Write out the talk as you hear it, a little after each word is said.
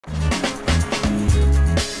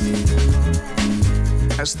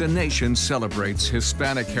as the nation celebrates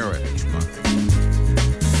Hispanic Heritage Month.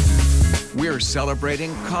 We're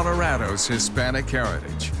celebrating Colorado's Hispanic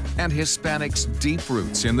heritage and Hispanics' deep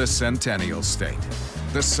roots in the Centennial State.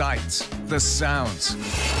 The sights, the sounds,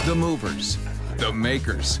 the movers, the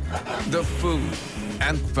makers, the food,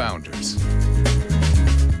 and founders.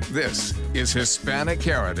 This is Hispanic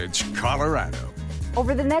Heritage, Colorado.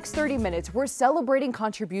 Over the next 30 minutes, we're celebrating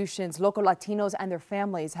contributions local Latinos and their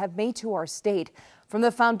families have made to our state, from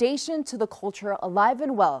the foundation to the culture, alive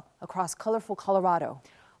and well across colorful Colorado.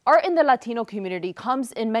 Art in the Latino community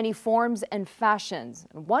comes in many forms and fashions.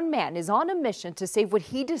 One man is on a mission to save what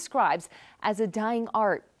he describes as a dying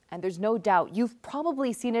art. And there's no doubt you've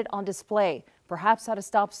probably seen it on display, perhaps at a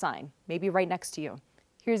stop sign, maybe right next to you.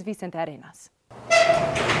 Here's Vicente Arenas.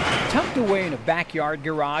 Tucked away in a backyard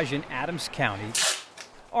garage in Adams County,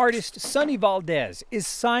 artist Sonny Valdez is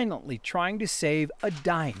silently trying to save a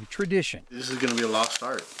dying tradition. This is going to be a lost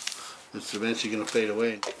art. It's eventually going to fade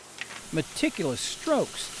away. Meticulous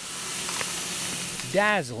strokes,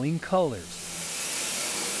 dazzling colors,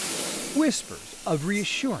 whispers of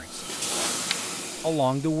reassurance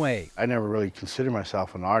along the way. I never really considered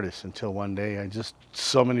myself an artist until one day.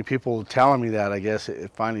 So many people telling me that, I guess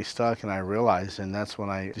it finally stuck, and I realized, and that's when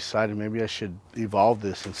I decided maybe I should evolve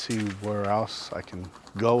this and see where else I can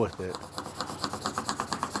go with it.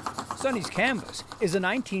 Sonny's canvas is a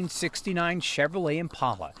 1969 Chevrolet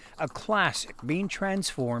Impala, a classic being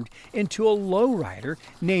transformed into a lowrider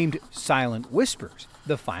named Silent Whispers,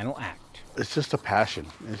 the final act. It's just a passion.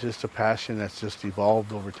 It's just a passion that's just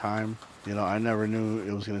evolved over time. You know, I never knew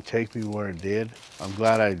it was going to take me where it did. I'm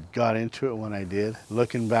glad I got into it when I did.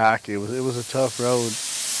 Looking back, it was a tough road.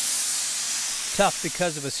 Tough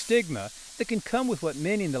because of a stigma that can come with what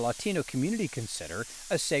many in the Latino community consider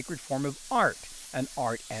a sacred form of art, an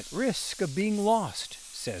art at risk of being lost,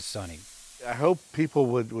 says Sonny. I hope people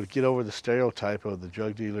would get over the stereotype of the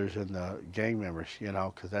drug dealers and the gang members, you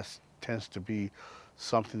know, because that tends to be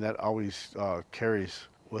something that always carries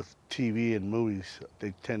with TV and movies.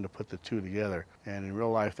 They tend to put the two together, and in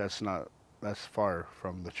real life that's far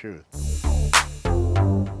from the truth.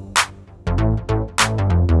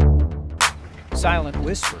 Silent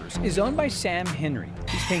Whispers is owned by Sam Henry.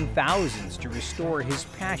 He's paying thousands to restore his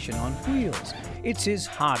passion on wheels. It's his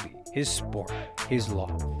hobby, his sport, his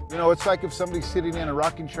love. You know, it's like if somebody's sitting in a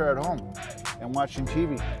rocking chair at home and watching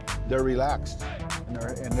TV. They're relaxed and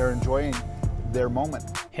they're enjoying their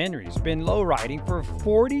moment. Henry's been lowriding for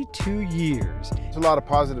 42 years. There's a lot of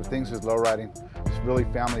positive things with lowriding. It's really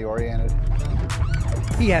family oriented.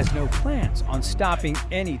 He has no plans on stopping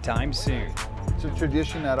anytime soon. It's a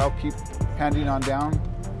tradition that I'll keep handing on down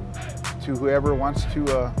to whoever wants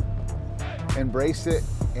to embrace it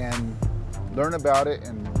and learn about it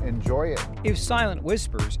and enjoy it. If Silent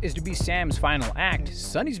Whispers is to be Sam's final act,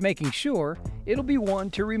 Sonny's making sure it'll be one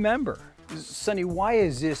to remember. Sonny, why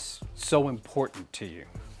is this so important to you?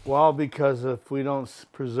 Well, because if we don't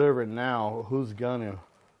preserve it now, who's gonna?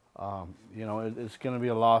 You know, it's gonna be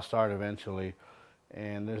a lost art eventually,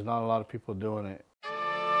 and there's not a lot of people doing it.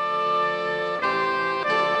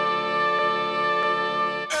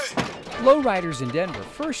 Lowriders in Denver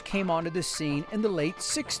first came onto the scene in the late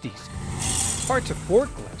 60s. Parts of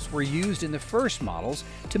forklifts were used in the first models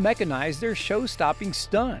to mechanize their show-stopping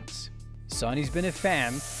stunts. Sonny's been a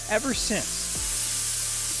fan ever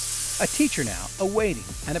since. A teacher now, awaiting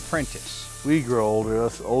an apprentice. We grow older,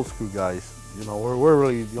 us old school guys, you know, we're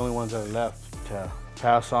really the only ones that are left to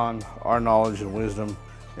pass on our knowledge and wisdom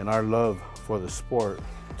and our love for the sport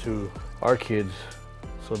to our kids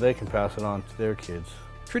so they can pass it on to their kids.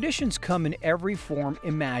 Traditions come in every form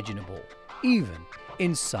imaginable, even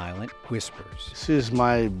in Silent Whispers. This is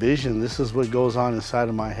my vision. This is what goes on inside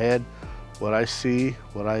of my head, what I see,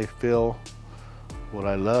 what I feel, what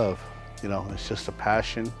I love. You know, it's just a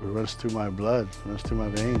passion. It runs through my blood, it runs through my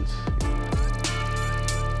veins.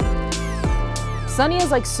 Sonny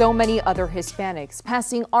is like so many other Hispanics,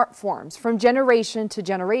 passing art forms from generation to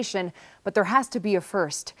generation, but there has to be a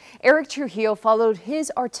first. Eric Trujillo followed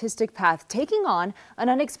his artistic path, taking on an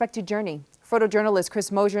unexpected journey. Photojournalist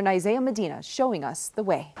Chris Mosier and Isaiah Medina showing us the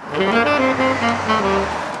way.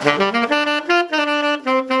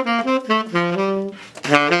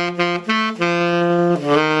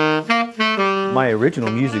 My original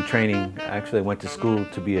music training, actually I went to school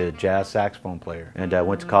to be a jazz saxophone player, and I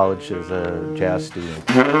went to college as a jazz student.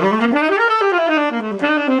 Through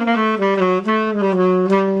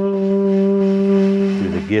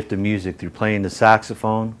the gift of music, through playing the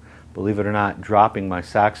saxophone, Believe it or not, dropping my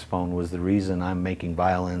saxophone was the reason I'm making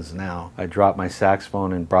violins now. I dropped my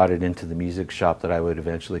saxophone and brought it into the music shop that I would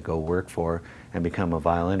eventually go work for and become a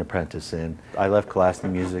violin apprentice in. I left classical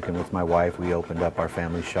music, and with my wife we opened up our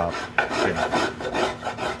family shop.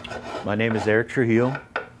 My name is Eric Trujillo,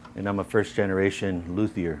 and I'm a first-generation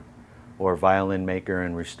luthier, or violin maker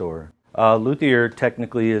and restorer. Luthier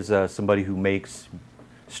technically is somebody who makes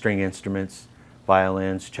string instruments,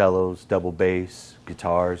 violins, cellos, double bass,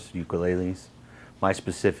 guitars, ukuleles. My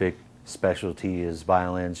specific specialty is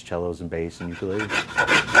violins, cellos, and bass, and ukuleles.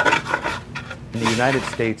 In the United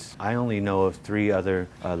States, I only know of 3 other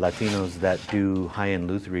Latinos that do high-end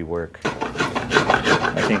lutherie work.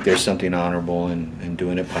 I think there's something honorable in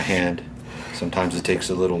doing it by hand. Sometimes it takes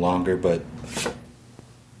a little longer, but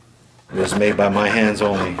it was made by my hands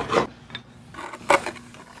only.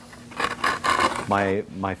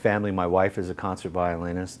 My family, my wife is a concert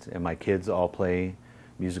violinist, and my kids all play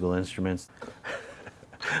musical instruments.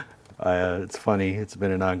 It's funny, it's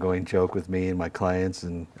been an ongoing joke with me and my clients,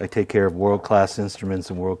 and I take care of world-class instruments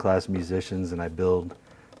and world-class musicians, and I build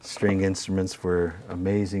string instruments for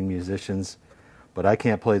amazing musicians, but I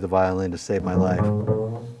can't play the violin to save my life.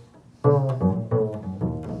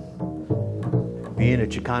 Being a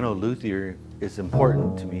Chicano luthier is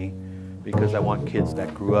important to me because I want kids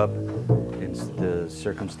that grew up in the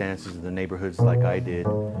circumstances of the neighborhoods like I did,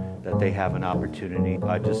 that they have an opportunity.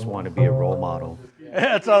 I just want to be a role model.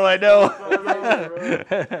 That's all I know.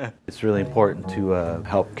 It's really important to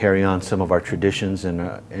help carry on some of our traditions and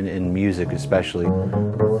in music especially.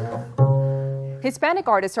 Hispanic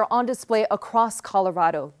artists are on display across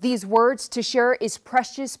Colorado. These words, "To share is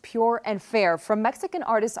precious, pure, and fair," from Mexican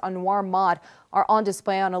artist Anwar Maude, are on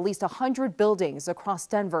display on at least 100 buildings across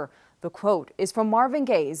Denver. The quote is from Marvin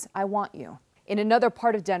Gaye's "I Want You." In another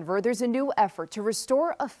part of Denver, there's a new effort to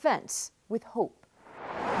restore a fence with hope.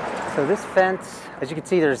 So this fence, as you can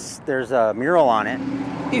see, there's a mural on it.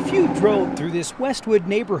 If you drove through this Westwood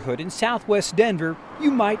neighborhood in southwest Denver, you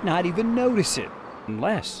might not even notice it,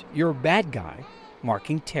 unless you're a bad guy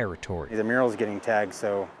marking territory. The mural's getting tagged,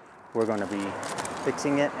 so we're going to be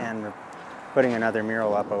fixing it and putting another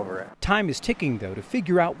mural up over it. Time is ticking, though, to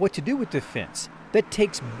figure out what to do with the fence that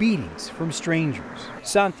takes beatings from strangers.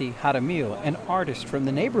 Santi Jaramillo, an artist from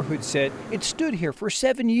the neighborhood, said it stood here for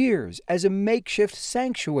 7 years as a makeshift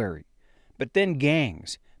sanctuary, but then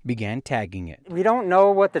gangs began tagging it. We don't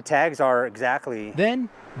know what the tags are exactly. Then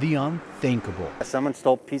the unthinkable. Someone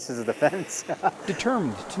stole pieces of the fence.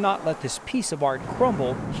 Determined to not let this piece of art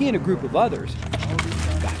crumble, he and a group of others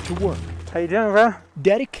got to work. How you doing, bro?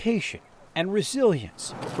 Dedication and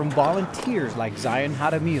resilience from volunteers like Zion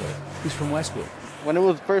Jaramillo, who's from Westwood. When it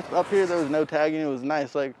was first up here, there was no tagging. It was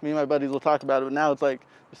nice. Like, me and my buddies will talk about it, but now it's like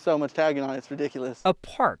there's so much tagging on it. It's ridiculous. A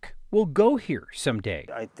park will go here someday.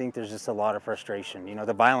 I think there's just a lot of frustration. You know,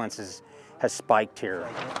 the violence has spiked here.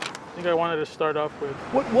 I think I wanted to start off with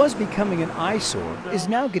What was becoming an eyesore is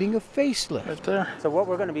now getting a facelift. right there. So what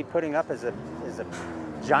we're going to be putting up is a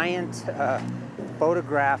giant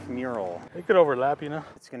photograph mural. It could overlap, you know.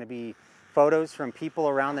 It's going to be photos from people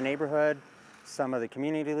around the neighborhood, some of the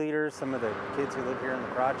community leaders, some of the kids who live here in the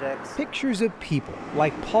projects. Pictures of people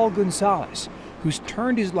like Paul Gonzalez, who's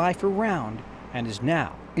turned his life around and is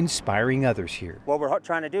now inspiring others here. What we're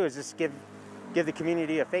trying to do is just give the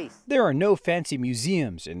community a face. There are no fancy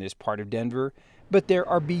museums in this part of Denver, but there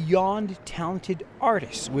are beyond talented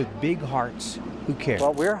artists with big hearts who care.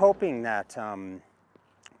 Well, we're hoping that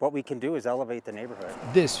what we can do is elevate the neighborhood.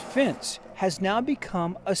 This fence has now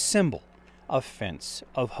become a symbol, a fence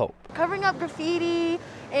of hope. Covering up graffiti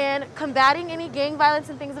and combating any gang violence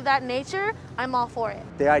and things of that nature, I'm all for it.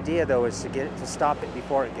 The idea, though, is to stop it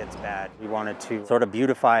before it gets bad. We wanted to sort of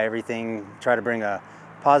beautify everything, try to bring a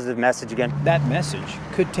positive message again. That message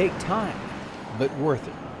could take time, but worth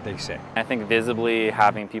it, they say. I think visibly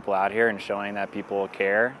having people out here and showing that people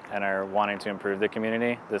care and are wanting to improve the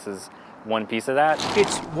community, this is one piece of that.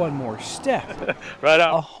 It's one more step. Right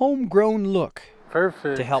on. A homegrown look.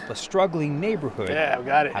 Perfect. To help a struggling neighborhood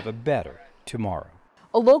have a better tomorrow.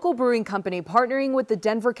 A local brewing company partnering with the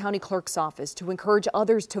Denver County Clerk's Office to encourage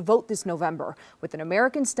others to vote this November with an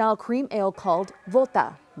American-style cream ale called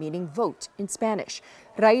Vota, meaning vote in Spanish.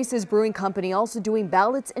 Raíces Brewing Company also doing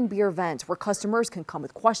ballots and beer events where customers can come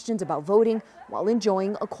with questions about voting while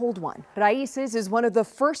enjoying a cold one. Raíces is one of the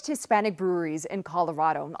first Hispanic breweries in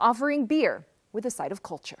Colorado, offering beer with a side of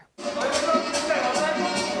culture.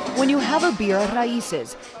 When you have a beer at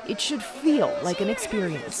Raíces, it should feel like an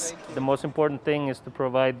experience. The most important thing is to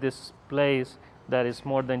provide this place that is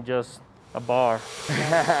more than just a bar.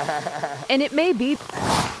 And it may be,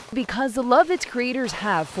 Because the love its creators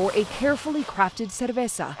have for a carefully crafted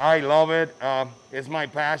cerveza, I love it. It's my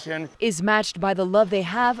passion. Is matched by the love they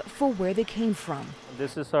have for where they came from.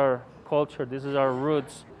 This is our culture, this is our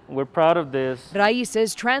roots. We're proud of this.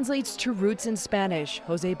 Raíces translates to roots in Spanish.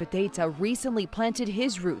 Jose Beteta recently planted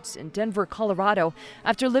his roots in Denver, Colorado,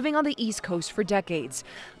 after living on the East Coast for decades.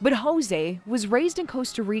 But Jose was raised in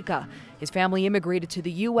Costa Rica. His family immigrated to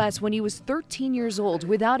the U.S. when he was 13 years old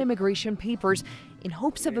without immigration papers in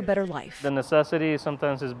hopes of a better life. The necessity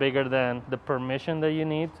sometimes is bigger than the permission that you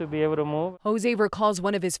need to be able to move. Jose recalls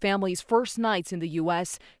one of his family's first nights in the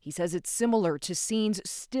U.S. He says it's similar to scenes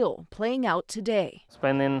still playing out today.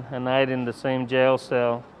 Spending a night in the same jail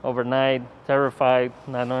cell overnight, terrified,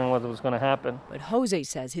 not knowing what was going to happen. But Jose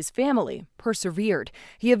says his family persevered.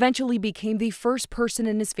 He eventually became the first person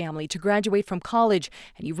in his family to graduate from college,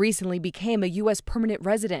 and he recently became a U.S. permanent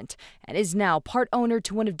resident and is now part owner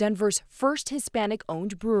to one of Denver's first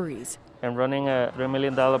Hispanic-owned breweries. And running a $3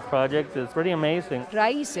 million project is pretty amazing.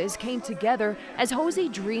 Raíces came together as Jose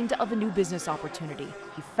dreamed of a new business opportunity.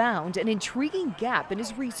 He found an intriguing gap in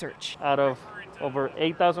his research. Out of over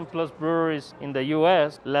 8,000 plus breweries in the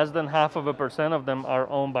U.S., less than 0.5% of them are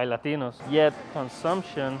owned by Latinos. Yet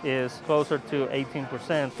consumption is closer to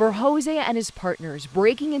 18%. For Jose and his partners,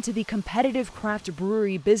 breaking into the competitive craft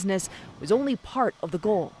brewery business was only part of the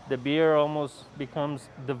goal. The beer almost becomes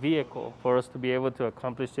the vehicle for us to be able to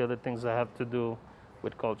accomplish the other things that have to do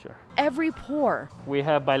with culture. Every pour. We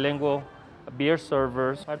have bilingual beer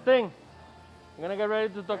servers. Martin, we're gonna get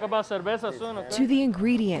ready to talk about cerveza soon, okay? To the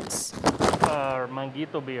ingredients. Our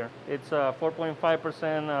Manguito beer. It's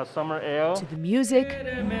 4.5% summer ale. To the music.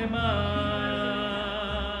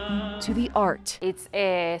 To the art. It's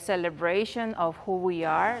a celebration of who we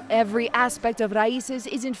are. Every aspect of Raíces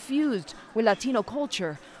is infused with Latino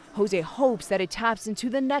culture. Jose hopes that it taps into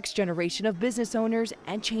the next generation of business owners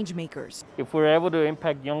and change makers. If we're able to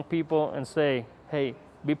impact young people and say, hey,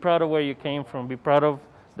 be proud of where you came from, be proud of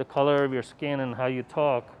the color of your skin and how you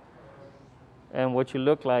talk and what you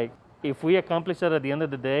look like. If we accomplish that at the end of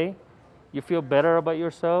the day, you feel better about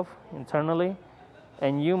yourself internally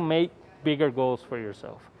and you make bigger goals for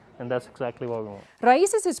yourself. And that's exactly what we want.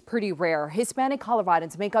 Raíces is pretty rare. Hispanic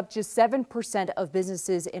Coloradans make up just 7% of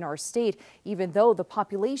businesses in our state, even though the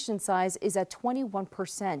population size is at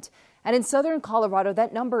 21%. And in southern Colorado,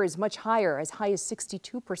 that number is much higher, as high as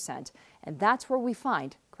 62%. And that's where we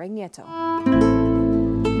find Greg Nieto.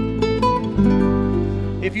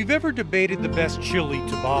 If you've ever debated the best chili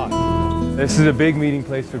to buy, this is a big meeting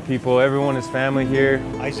place for people. Everyone is family here.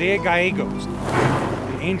 Isaiah Gallegos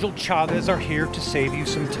and Angel Chavez are here to save you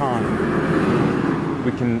some time.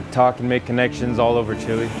 We can talk and make connections all over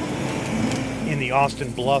Chile. In the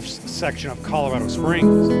Austin Bluffs section of Colorado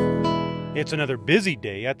Springs, it's another busy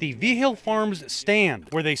day at the V-Hill Farms stand,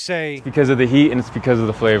 where they say, it's because of the heat and it's because of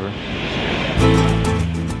the flavor.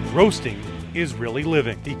 Roasting is really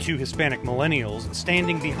living. The two Hispanic millennials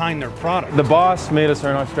standing behind their product. The boss made us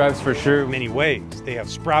earn our stripes for sure. In many ways, they have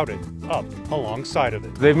sprouted up alongside of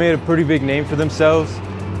it. They've made a pretty big name for themselves,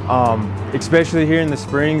 especially here in the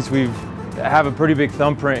Springs. We have a pretty big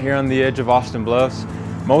thumbprint here on the edge of Austin Bluffs,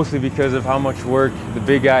 mostly because of how much work the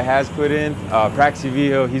big guy has put in. Praxi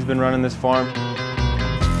Viejo, he's been running this farm.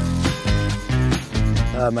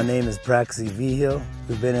 My name is Praxi Viejo.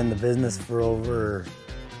 We've been in the business for over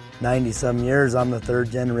 90-some years. I'm the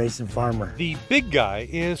third-generation farmer. The big guy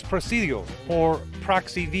is Presidio, or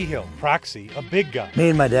Praxi Viejo. Praxi, a big guy. Me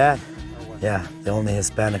and my dad. Yeah, the only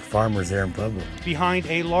Hispanic farmers here in Pueblo. Behind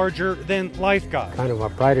a larger-than-life guy. Kind of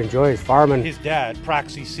our pride and joy is farming. His dad,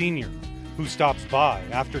 Praxi Sr., who stops by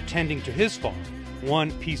after tending to his farm,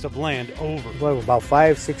 one piece of land over. Well, about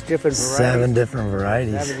 5, 6 different varieties. 7 different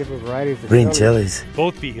varieties. 7 different varieties. Green chilies.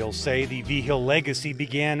 Both V-Hills say the V-Hill legacy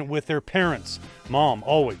began with their parents. Mom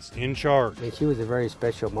always in charge. And she was a very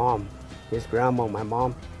special mom. His grandma, my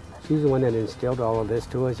mom, she's the one that instilled all of this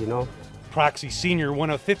to us, you know. Praxi Sr.,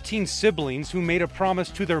 one of 15 siblings who made a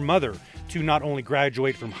promise to their mother to not only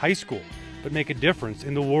graduate from high school, but make a difference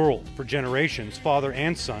in the world. For generations, father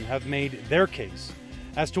and son have made their case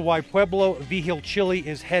as to why Pueblo V-Hill chili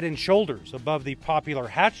is head and shoulders above the popular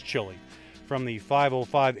Hatch chili from the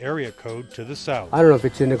 505 area code to the south. I don't know if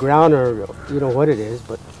it's in the ground or you know what it is,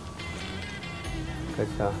 but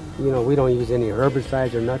because you know, we don't use any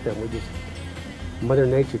herbicides or nothing. We just, Mother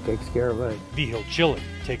Nature takes care of us. V-Hill chili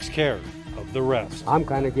takes care of the rest. I'm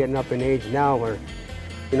kind of getting up in age now where,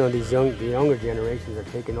 you know, the younger generations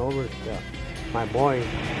are taking over my boys.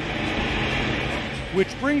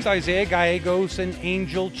 Which brings Isaiah Gallegos and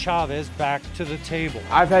Angel Chavez back to the table.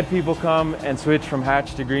 I've had people come and switch from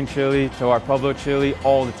Hatch to green chili to our Pueblo chili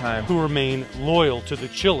all the time. Who remain loyal to the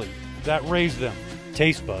chili that raised them.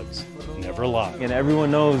 Taste buds never lie. And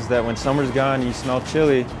everyone knows that when summer's gone and you smell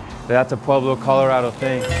chili, that's a Pueblo, Colorado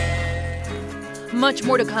thing. Much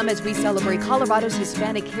more to come as we celebrate Colorado's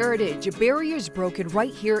Hispanic heritage. Barriers broken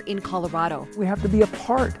right here in Colorado. We have to be a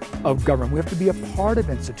part of government. We have to be a part of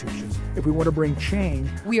institutions if we want to bring change.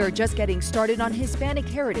 We are just getting started on Hispanic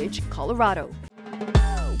Heritage, Colorado.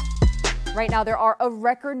 Right now, there are a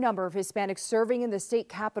record number of Hispanics serving in the state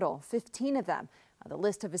capitol, 15 of them. The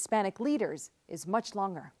list of Hispanic leaders is much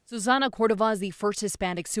longer. Susana Cordova is the first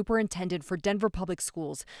Hispanic superintendent for Denver Public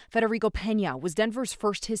Schools. Federico Peña was Denver's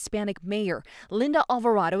first Hispanic mayor. Linda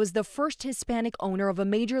Alvarado is the first Hispanic owner of a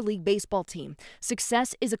Major League Baseball team.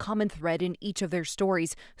 Success is a common thread in each of their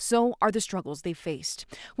stories. So are the struggles they faced.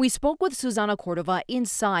 We spoke with Susana Cordova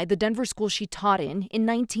inside the Denver school she taught in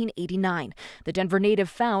 1989. The Denver native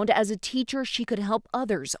found as a teacher she could help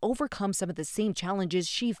others overcome some of the same challenges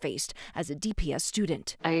she faced as a DPS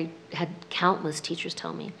student. I had countless teachers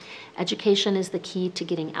tell me, education is the key to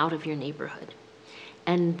getting out of your neighborhood.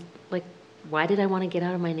 And why did I want to get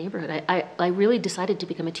out of my neighborhood? I really decided to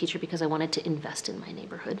become a teacher because I wanted to invest in my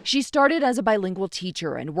neighborhood. She started as a bilingual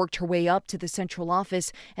teacher and worked her way up to the central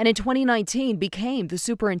office, and in 2019 became the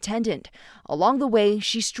superintendent. Along the way,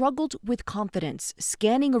 she struggled with confidence,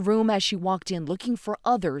 scanning a room as she walked in looking for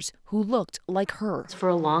others who looked like her. For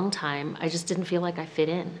a long time, I just didn't feel like I fit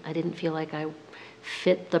in. I didn't feel like I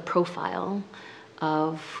fit the profile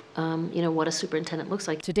of what a superintendent looks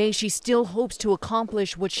like. Today, she still hopes to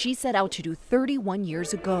accomplish what she set out to do 31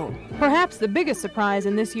 years ago. Perhaps the biggest surprise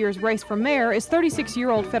in this year's race for mayor is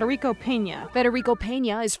 36-year-old Federico Peña. Federico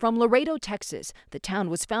Peña is from Laredo, Texas. The town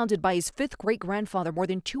was founded by his fifth great-grandfather more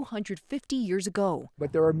than 250 years ago.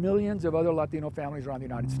 But there are millions of other Latino families around the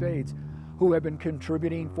United States who have been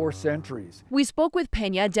contributing for centuries. We spoke with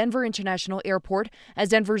Peña at Denver International Airport. As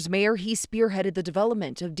Denver's mayor, he spearheaded the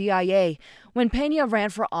development of DIA. When Peña ran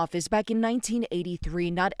for office back in 1983,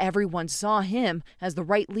 not everyone saw him as the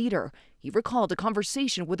right leader. He recalled a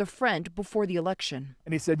conversation with a friend before the election.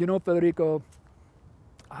 And he said, Federico,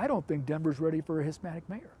 I don't think Denver's ready for a Hispanic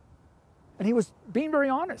mayor. And he was being very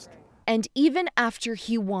honest. And even after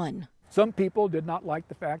he won, some people did not like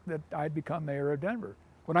the fact that I'd become mayor of Denver.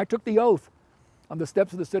 When I took the oath on the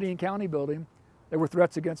steps of the city and county building, there were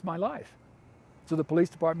threats against my life. So the police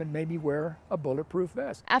department made me wear a bulletproof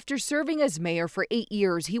vest. After serving as mayor for 8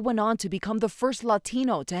 years, he went on to become the first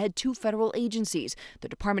Latino to head 2 federal agencies, the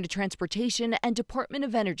Department of Transportation and Department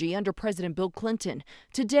of Energy under President Bill Clinton.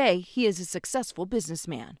 Today, he is a successful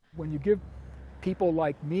businessman. When you give people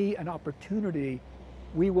like me an opportunity,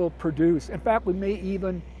 we will produce. In fact, we may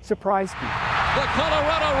even surprise people. The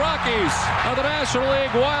Colorado Rockies are the National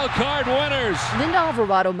League wild card winners. Linda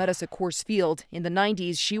Alvarado met us at Coors Field. In the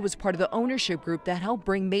 90s, she was part of the ownership group that helped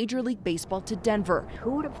bring Major League Baseball to Denver.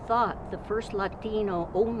 Who would have thought the first Latino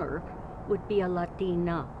owner would be a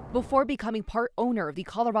Latina? Before becoming part owner of the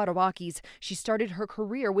Colorado Rockies, she started her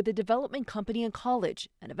career with a development company in college,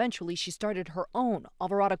 and eventually she started her own,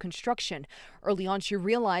 Alvarado Construction. Early on, she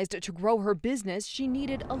realized to grow her business, she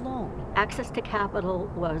needed a loan. Access to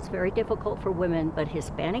capital was very difficult for women, but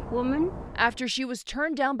Hispanic women? After she was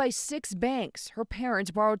turned down by 6 banks, her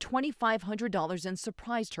parents borrowed $2,500 and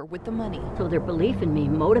surprised her with the money. So their belief in me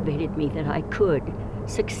motivated me that I could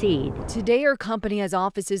succeed. Today, her company has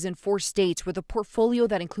offices in 4 states with a portfolio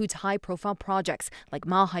that includes high-profile projects like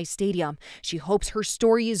Mile High Stadium. She hopes her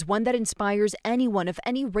story is one that inspires anyone of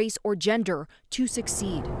any race or gender to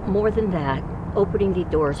succeed. More than that, opening the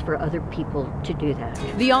doors for other people to do that.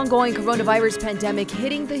 The ongoing coronavirus pandemic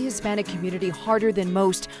hitting the Hispanic community harder than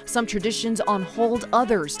most. Some traditions on hold,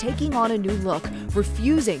 others taking on a new look,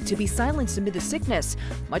 refusing to be silenced amid the sickness.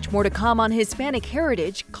 Much more to come on Hispanic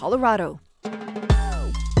Heritage, Colorado.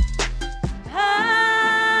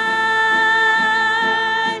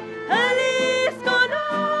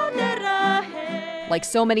 Like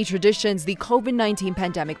so many traditions, the COVID-19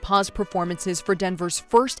 pandemic paused performances for Denver's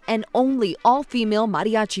first and only all-female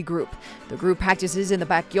mariachi group. The group practices in the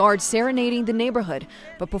backyard, serenading the neighborhood,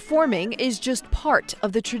 but performing is just part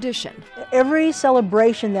of the tradition. Every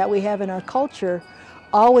celebration that we have in our culture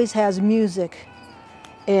always has music,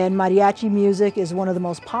 and mariachi music is one of the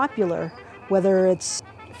most popular, whether it's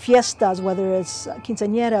fiestas, whether it's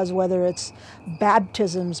quinceañeras, whether it's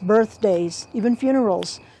baptisms, birthdays, even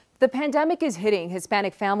funerals. The pandemic is hitting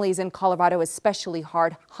Hispanic families in Colorado especially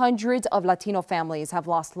hard. Hundreds of Latino families have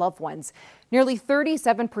lost loved ones. Nearly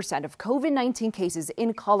 37% of COVID-19 cases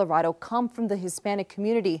in Colorado come from the Hispanic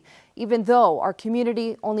community, even though our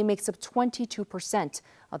community only makes up 22%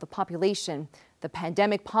 of the population. The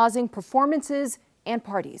pandemic pausing performances and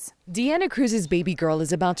parties. Deanna Cruz's baby girl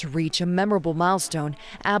is about to reach a memorable milestone.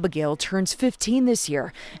 Abigail turns 15 this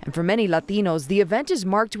year, and for many Latinos, the event is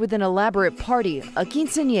marked with an elaborate party. A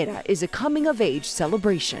quinceañera is a coming-of-age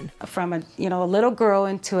celebration. From a little girl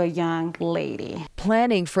into a young lady.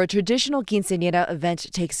 Planning for a traditional quinceañera event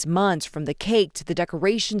takes months, from the cake to the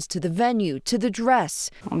decorations to the venue to the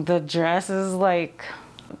dress. The dress is like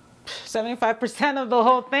 75% of the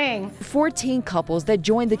whole thing. 14 couples that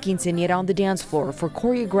joined the quinceañera on the dance floor for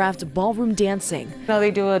choreographed ballroom dancing.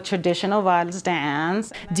 They do a traditional vals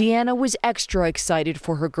dance. Deanna was extra excited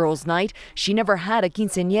for her girls' night. She never had a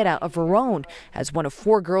quinceañera of her own. As one of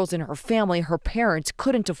 4 girls in her family, her parents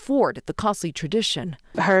couldn't afford the costly tradition.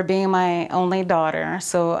 Her being my only daughter,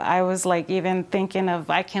 so I was like even thinking of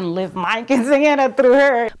I can live my quinceañera through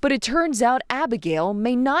her. But it turns out Abigail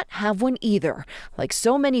may not have one either. Like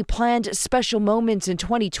so many planned special moments in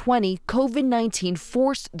 2020, COVID-19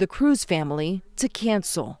 forced the Cruz family to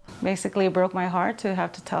cancel. Basically, it broke my heart to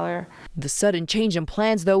have to tell her. The sudden change in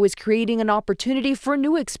plans, though, is creating an opportunity for a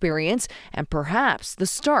new experience and perhaps the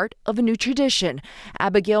start of a new tradition.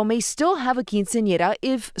 Abigail may still have a quinceañera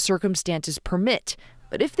if circumstances permit,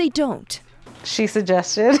 but if they don't, she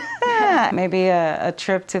suggested maybe a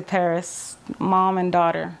trip to Paris, mom and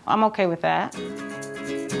daughter. I'm okay with that.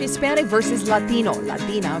 Hispanic versus Latino,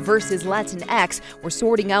 Latina versus Latinx. We're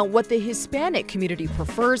sorting out what the Hispanic community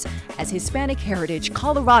prefers as Hispanic Heritage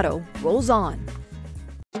Colorado rolls on.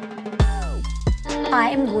 I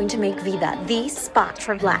am going to make Vida the spot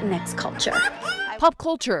for Latinx culture. Pop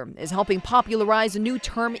culture is helping popularize a new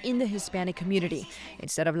term in the Hispanic community.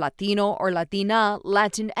 Instead of Latino or Latina,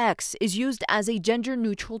 Latinx is used as a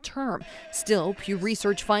gender-neutral term. Still, Pew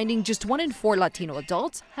Research finding just 1 in 4 Latino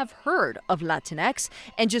adults have heard of Latinx,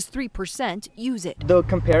 and just 3% use it. The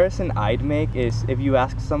comparison I'd make is if you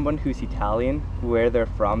ask someone who's Italian where they're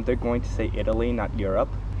from, they're going to say Italy, not Europe.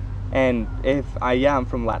 And if I'm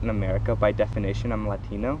from Latin America, by definition, I'm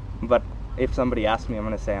Latino. But if somebody asks me, I'm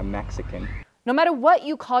going to say I'm Mexican. No matter what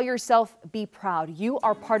you call yourself, be proud. You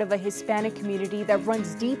are part of a Hispanic community that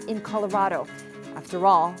runs deep in Colorado. After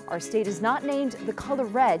all, our state is not named the color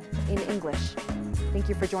red in English. Thank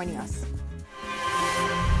you for joining us.